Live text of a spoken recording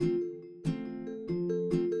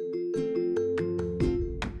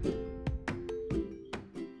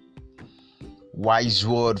Wise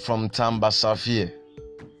word from Tamba Safir.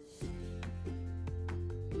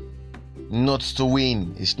 Not to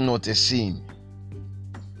win is not a sin.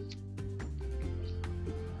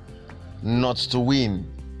 Not to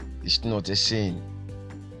win is not a sin.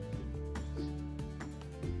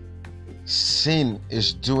 Sin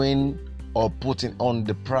is doing or putting on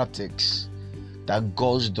the practice that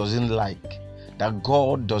God doesn't like, that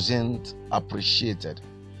God doesn't appreciate it,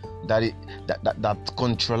 that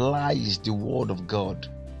contraries the word of God.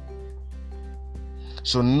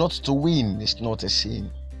 So not to win is not a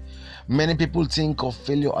sin. Many people think of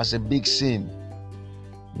failure as a big sin.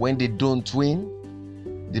 When they don't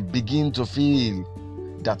win, they begin to feel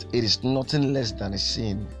that it is nothing less than a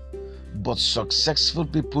sin. But successful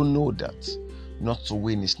people know that not to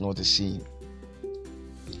win is not a sin.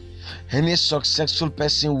 Any successful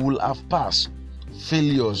person will have passed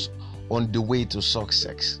failures on the way to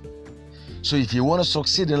success. So if you want to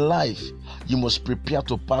succeed in life, you must prepare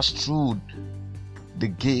to pass through the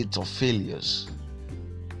gate of failures,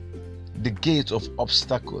 the gate of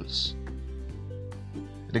obstacles,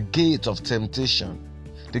 the gate of temptation,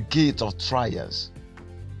 the gate of trials.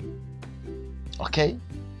 Okay?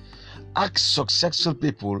 Ask successful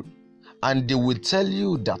people and they will tell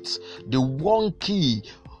you that the one key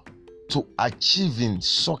to achieving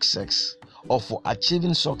success or for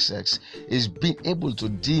achieving success is being able to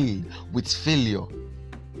deal with failure.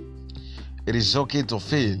 It is okay to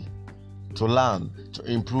fail, to learn, to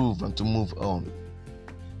improve, and to move on,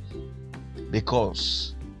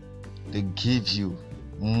 because they give you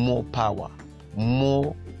more power,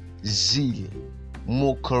 more zeal,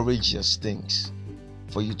 more courageous things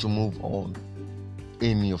for you to move on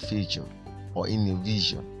in your future or in your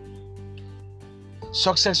vision.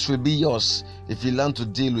 Success will be yours if you learn to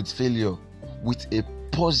deal with failure with a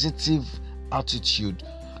positive attitude,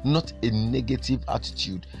 not a negative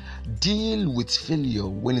attitude. Deal with failure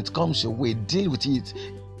when it comes your way. Deal with it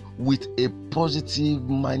with a positive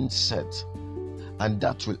mindset. And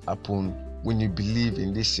that will happen when you believe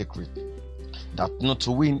in this secret, that not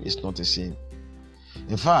to win is not a sin.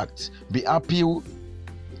 In fact, be happy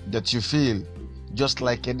that you fail, just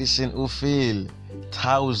like Edison, who failed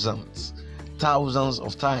thousands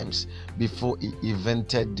of times before he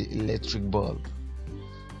invented the electric bulb.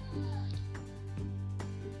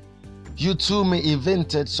 You too may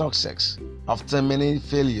invented success after many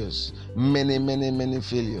failures, many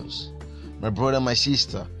failures. My brother, my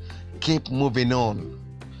sister, keep moving on,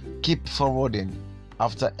 keep forwarding.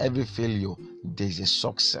 After every failure, there's a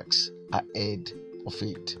success ahead of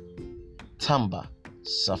it. Tamba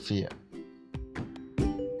Safir.